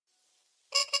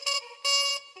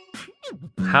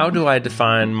How do I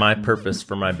define my purpose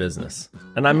for my business?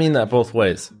 And I mean that both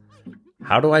ways.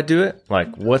 How do I do it?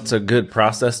 Like, what's a good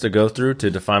process to go through to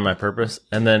define my purpose?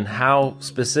 And then how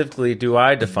specifically do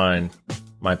I define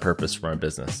my purpose for my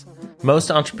business?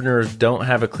 Most entrepreneurs don't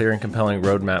have a clear and compelling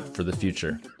roadmap for the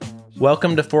future.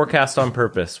 Welcome to Forecast on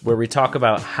Purpose, where we talk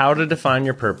about how to define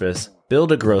your purpose,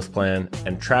 build a growth plan,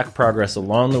 and track progress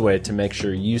along the way to make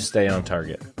sure you stay on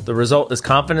target. The result is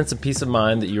confidence and peace of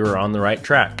mind that you are on the right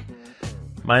track.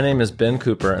 My name is Ben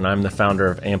Cooper, and I'm the founder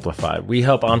of Amplify. We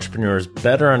help entrepreneurs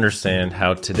better understand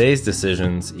how today's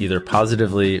decisions either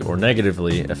positively or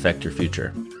negatively affect your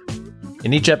future.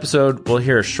 In each episode, we'll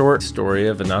hear a short story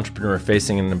of an entrepreneur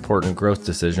facing an important growth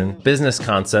decision, business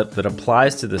concept that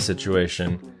applies to the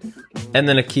situation, and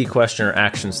then a key question or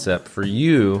action step for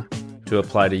you to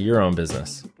apply to your own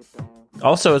business.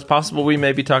 Also, it's possible we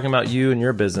may be talking about you and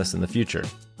your business in the future.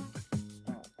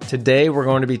 Today, we're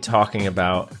going to be talking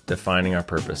about defining our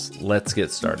purpose. Let's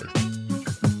get started.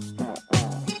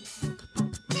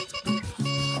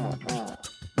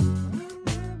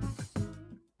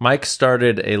 Mike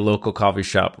started a local coffee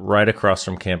shop right across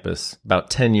from campus about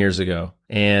 10 years ago.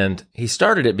 And he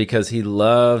started it because he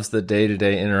loves the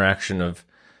day-to-day interaction of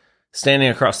standing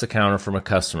across the counter from a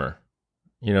customer,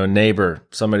 a neighbor,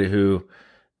 somebody who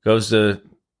goes to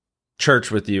church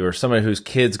with you, or somebody whose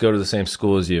kids go to the same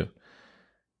school as you.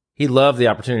 He loved the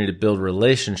opportunity to build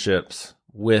relationships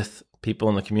with people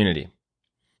in the community.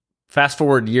 Fast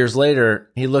forward years later,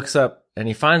 he looks up and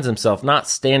he finds himself not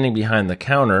standing behind the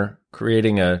counter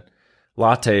creating a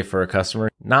latte for a customer,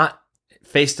 not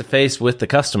face-to-face with the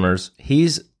customers.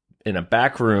 He's in a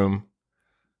back room,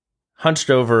 hunched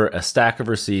over a stack of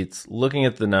receipts, looking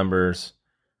at the numbers,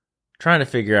 trying to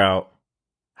figure out,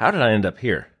 how did I end up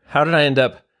here? How did I end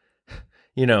up,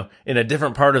 in a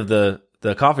different part of the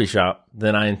coffee shop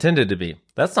than I intended to be?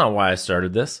 That's not why I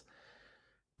started this.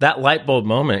 That light bulb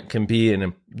moment can be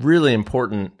a really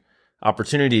important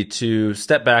opportunity to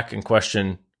step back and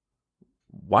question,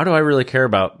 why do I really care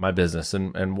about my business?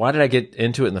 And why did I get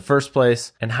into it in the first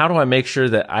place? And how do I make sure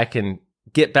that I can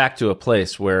get back to a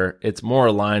place where it's more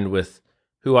aligned with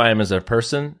who I am as a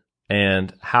person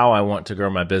and how I want to grow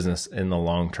my business in the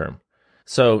long term?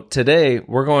 So today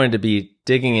we're going to be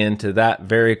digging into that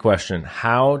very question.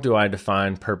 How do I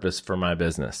define purpose for my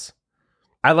business?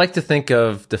 I like to think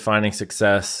of defining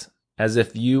success as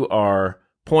if you are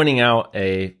pointing out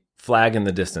a flag in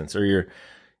the distance, or you're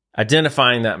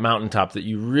identifying that mountaintop that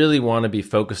you really want to be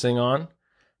focusing on.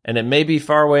 And it may be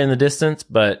far away in the distance,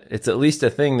 but it's at least a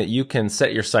thing that you can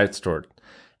set your sights toward.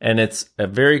 And it's a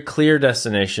very clear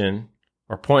destination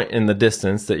or point in the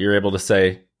distance that you're able to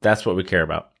say, that's what we care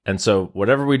about. And so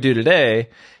whatever we do today,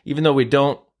 even though we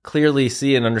don't clearly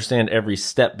see and understand every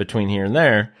step between here and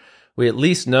there, we at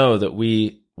least know that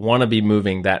we want to be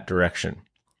moving that direction.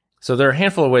 So there are a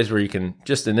handful of ways where you can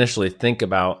just initially think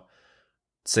about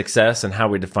success and how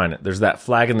we define it. There's that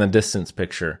flag in the distance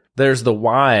picture. There's the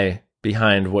why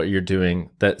behind what you're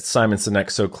doing that Simon Sinek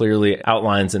so clearly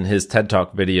outlines in his TED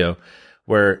Talk video,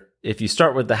 where if you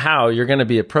start with the how, you're going to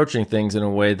be approaching things in a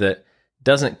way that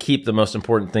doesn't keep the most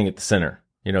important thing at the center.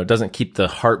 It doesn't keep the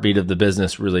heartbeat of the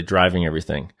business really driving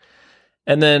everything.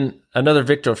 And then another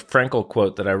Viktor Frankl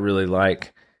quote that I really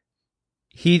like,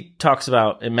 he talks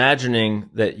about imagining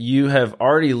that you have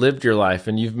already lived your life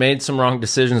and you've made some wrong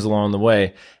decisions along the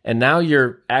way, and now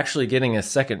you're actually getting a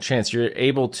second chance. You're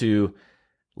able to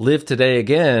live today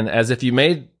again as if you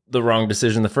made the wrong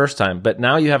decision the first time, but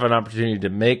now you have an opportunity to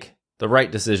make the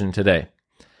right decision today.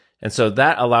 And so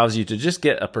that allows you to just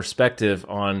get a perspective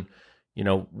on,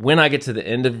 when I get to the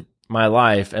end of my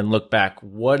life and look back,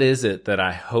 what is it that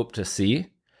I hope to see?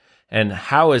 And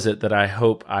how is it that I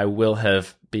hope I will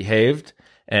have behaved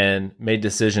and made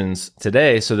decisions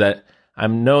today so that I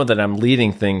know that I'm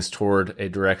leading things toward a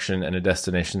direction and a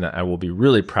destination that I will be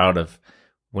really proud of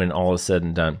when all is said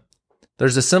and done.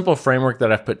 There's a simple framework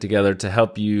that I've put together to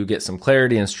help you get some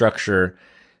clarity and structure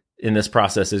in this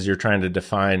process as you're trying to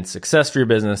define success for your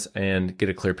business and get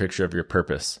a clear picture of your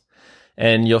purpose.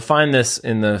 And you'll find this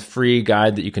in the free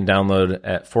guide that you can download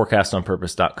at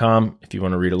forecastonpurpose.com if you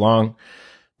want to read along.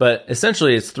 But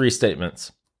essentially, it's 3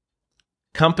 statements.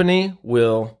 Company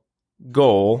will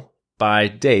goal by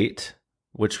date,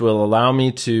 which will allow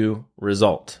me to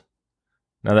result.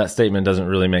 Now, that statement doesn't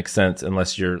really make sense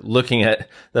unless you're looking at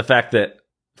the fact that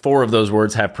 4 of those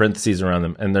words have parentheses around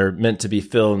them, and they're meant to be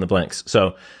fill in the blanks.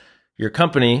 So your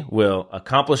company will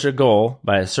accomplish a goal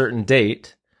by a certain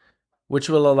date, which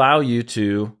will allow you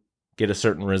to get a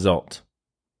certain result.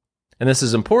 And this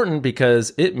is important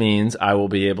because it means I will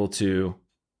be able to,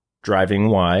 driving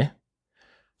why,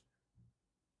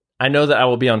 I know that I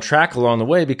will be on track along the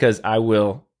way because I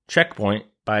will checkpoint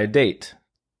by a date.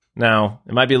 Now,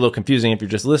 it might be a little confusing if you're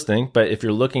just listening, but if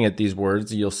you're looking at these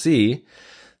words, you'll see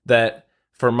that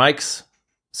for Mike's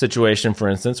situation, for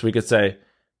instance, we could say,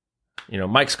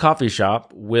 Mike's Coffee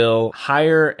Shop will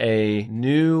hire a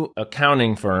new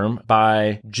accounting firm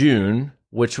by June,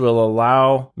 which will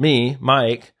allow me,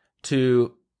 Mike,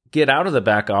 to get out of the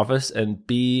back office and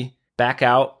be back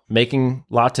out making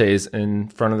lattes in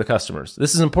front of the customers.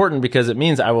 This is important because it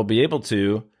means I will be able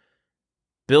to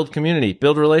build community,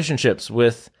 build relationships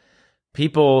with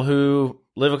people who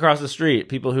live across the street,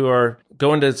 people who are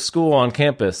going to school on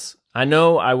campus. I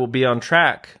know I will be on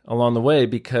track along the way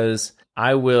because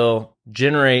I will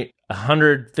generate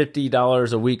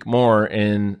 $150 a week more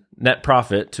in net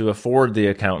profit to afford the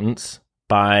accountants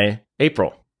by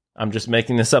April. I'm just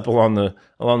making this up along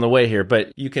the way here,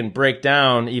 but you can break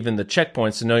down even the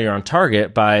checkpoints to know you're on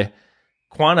target by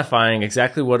quantifying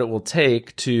exactly what it will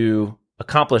take to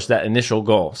accomplish that initial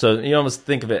goal. So you almost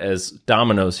think of it as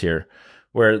dominoes here,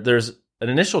 where there's an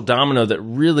initial domino that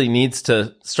really needs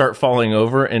to start falling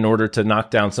over in order to knock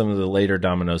down some of the later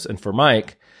dominoes. And for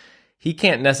Mike, he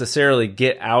can't necessarily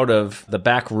get out of the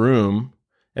back room,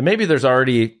 and maybe there's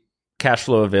already cash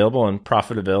flow available and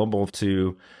profit available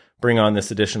to bring on this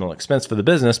additional expense for the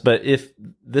business. But if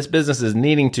this business is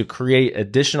needing to create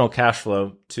additional cash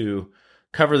flow to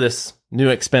cover this new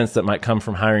expense that might come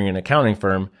from hiring an accounting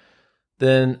firm,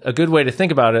 then a good way to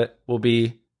think about it will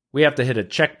be we have to hit a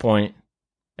checkpoint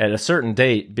at a certain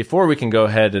date before we can go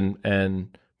ahead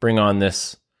and bring on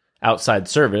this outside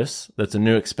service that's a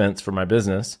new expense for my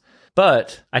business.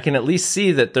 But I can at least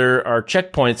see that there are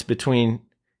checkpoints between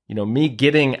me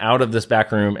getting out of this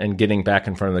back room and getting back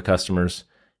in front of the customers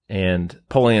and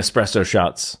pulling espresso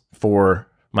shots for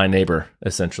my neighbor,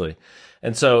 essentially.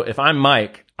 And so if I'm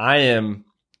Mike, I am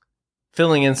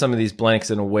filling in some of these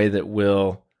blanks in a way that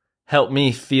will help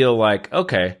me feel like,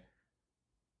 okay,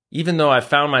 even though I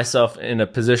found myself in a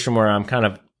position where I'm kind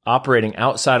of operating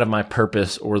outside of my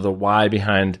purpose or the why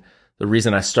behind the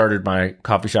reason I started my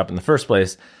coffee shop in the first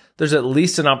place, there's at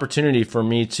least an opportunity for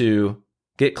me to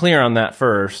get clear on that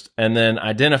first and then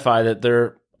identify that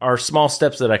there are small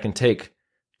steps that I can take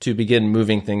to begin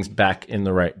moving things back in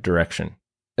the right direction.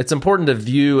 It's important to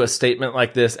view a statement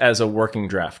like this as a working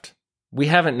draft. We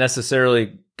haven't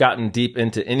necessarily gotten deep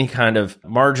into any kind of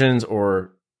margins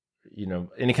or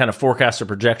any kind of forecast or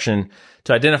projection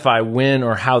to identify when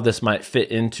or how this might fit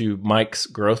into Mike's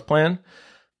growth plan.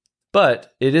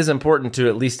 But it is important to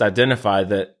at least identify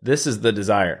that this is the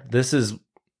desire. This is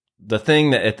the thing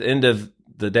that at the end of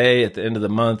the day, at the end of the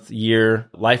month,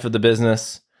 year, life of the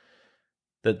business,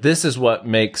 that this is what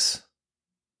makes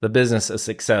the business a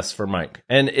success for Mike.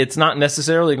 And it's not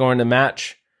necessarily going to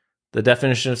match the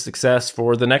definition of success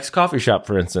for the next coffee shop,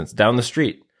 for instance, down the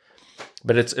street.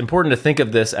 But it's important to think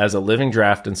of this as a living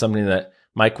draft and something that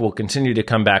Mike will continue to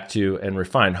come back to and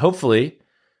refine. Hopefully,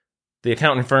 the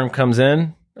accounting firm comes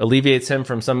in, alleviates him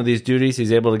from some of these duties.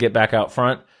 He's able to get back out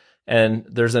front. And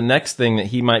there's a next thing that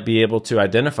he might be able to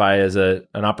identify as an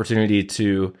opportunity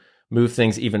to move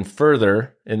things even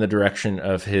further in the direction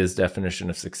of his definition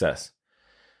of success.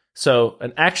 So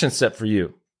an action step for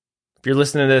you. If you're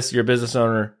listening to this, you're a business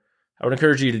owner, I would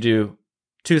encourage you to do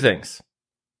two things.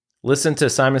 Listen to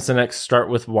Simon Sinek's Start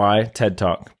With Why TED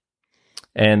Talk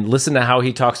and listen to how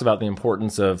he talks about the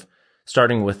importance of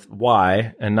starting with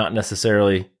why and not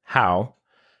necessarily how.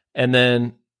 And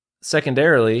then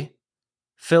secondarily,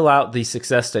 fill out the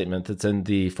success statement that's in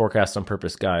the Forecast on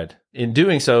Purpose guide. In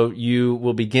doing so, you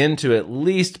will begin to at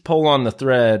least pull on the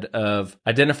thread of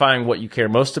identifying what you care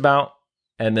most about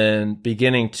and then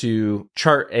beginning to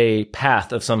chart a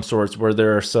path of some sorts where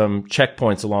there are some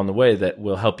checkpoints along the way that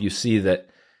will help you see that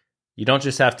you don't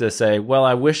just have to say, well,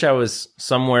 I wish I was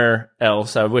somewhere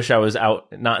else. I wish I was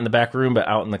out, not in the back room, but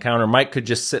out in the counter. Mike could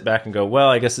just sit back and go, well,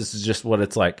 I guess this is just what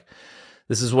it's like.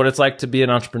 This is what it's like to be an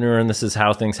entrepreneur, and this is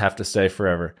how things have to stay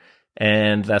forever.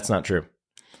 And that's not true.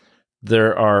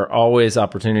 There are always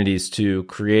opportunities to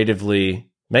creatively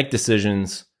make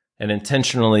decisions and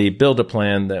intentionally build a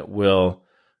plan that will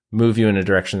move you in a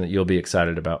direction that you'll be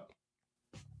excited about.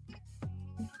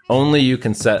 Only you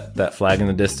can set that flag in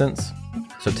the distance.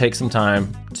 So take some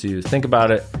time to think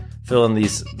about it, fill in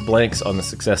these blanks on the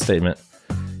success statement,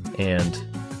 and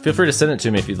feel free to send it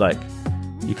to me if you'd like.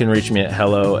 You can reach me at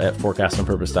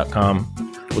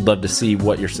hello@forecastonpurpose.com. Would love to see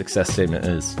what your success statement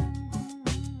is.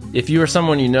 If you or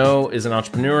someone you know is an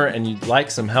entrepreneur and you'd like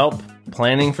some help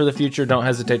planning for the future, don't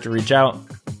hesitate to reach out.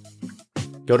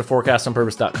 Go to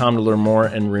forecastonpurpose.com to learn more.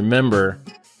 And remember,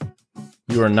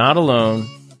 you are not alone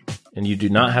and you do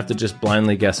not have to just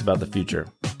blindly guess about the future.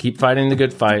 Keep fighting the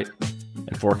good fight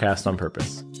and forecast on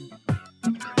purpose.